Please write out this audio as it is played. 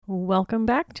Welcome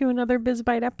back to another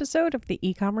BizBite episode of the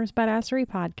E-commerce Badassery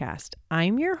podcast.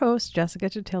 I'm your host, Jessica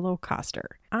Chatillo-Coster.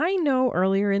 I know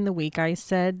earlier in the week I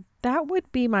said that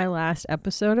would be my last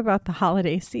episode about the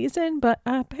holiday season, but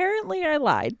apparently I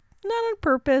lied. Not on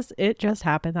purpose, it just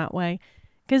happened that way.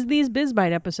 Because these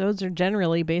BizBite episodes are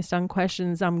generally based on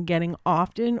questions I'm getting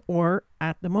often or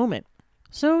at the moment.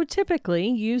 So typically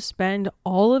you spend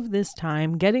all of this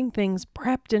time getting things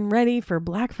prepped and ready for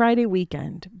Black Friday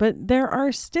weekend, but there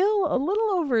are still a little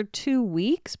over 2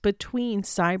 weeks between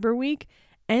Cyber Week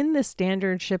and the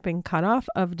standard shipping cutoff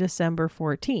of December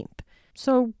 14th.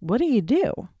 So what do you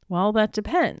do? Well, that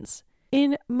depends.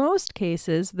 In most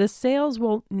cases, the sales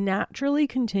will naturally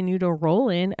continue to roll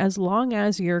in as long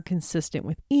as you're consistent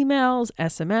with emails,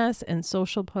 SMS, and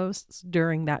social posts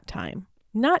during that time.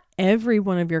 Not every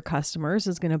one of your customers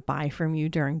is going to buy from you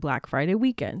during Black Friday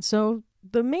weekend. So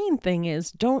the main thing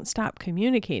is don't stop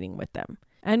communicating with them.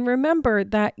 And remember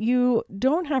that you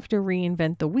don't have to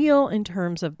reinvent the wheel in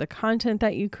terms of the content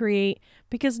that you create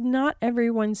because not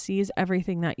everyone sees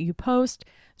everything that you post.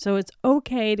 So it's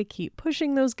okay to keep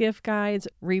pushing those gift guides,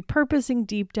 repurposing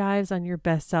deep dives on your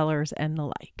bestsellers and the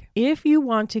like. If you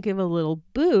want to give a little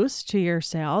boost to your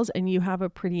sales and you have a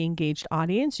pretty engaged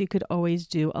audience, you could always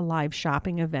do a live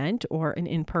shopping event or an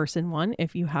in-person one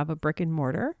if you have a brick and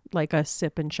mortar, like a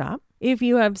sip and shop. If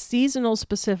you have seasonal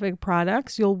specific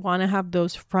products, you'll want to have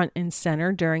those front and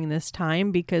center during this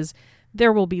time because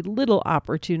there will be little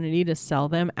opportunity to sell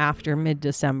them after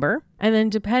mid-December. And then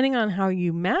depending on how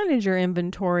you manage your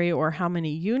inventory or how many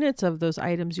units of those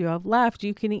items you have left,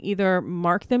 you can either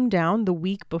mark them down the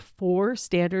week before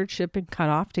standard shipping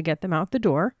cutoff to get them out the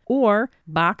door, or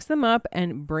box them up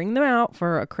and bring them out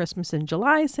for a Christmas in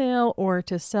July sale or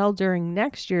to sell during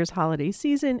next year's holiday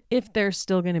season if they're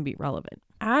still going to be relevant.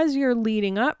 As you're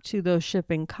leading up to those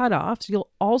shipping cutoffs, you'll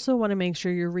also want to make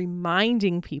sure you're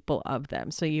reminding people of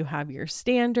them. So you have your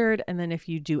standard, and then if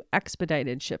you do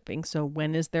expedited shipping, so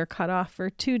when is their cutoff for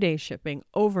 2-day shipping,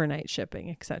 overnight shipping,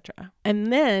 etc.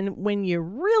 And then when you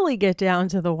really get down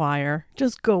to the wire,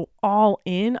 just go all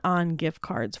in on gift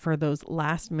cards for those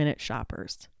last minute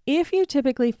shoppers. If you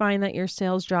typically find that your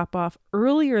sales drop off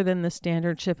earlier than the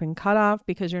standard shipping cutoff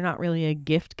because you're not really a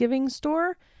gift giving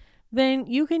store, then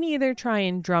you can either try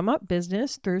and drum up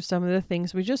business through some of the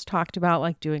things we just talked about,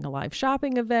 like doing a live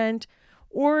shopping event,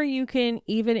 or you can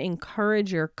even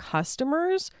encourage your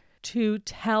customers to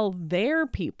tell their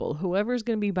people, whoever's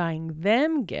going to be buying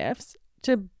them gifts,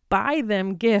 to buy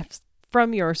them gifts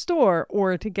from your store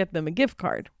or to get them a gift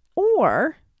card.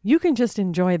 Or you can just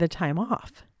enjoy the time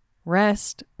off.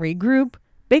 Rest, regroup,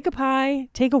 bake a pie,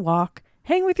 take a walk,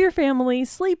 hang with your family,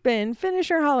 sleep in, finish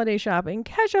your holiday shopping,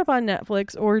 catch up on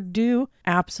Netflix, or do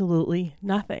absolutely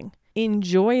nothing.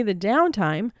 Enjoy the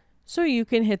downtime so you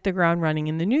can hit the ground running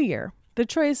in the new year. The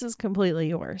choice is completely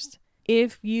yours.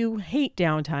 If you hate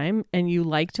downtime and you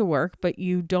like to work, but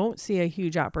you don't see a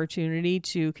huge opportunity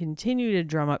to continue to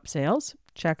drum up sales,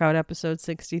 check out episode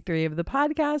 63 of the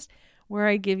podcast, where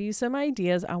I give you some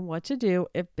ideas on what to do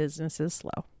if business is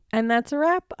slow. And that's a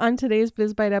wrap on today's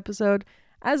BizBite episode.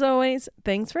 As always,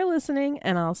 thanks for listening,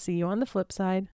 and I'll see you on the flip side.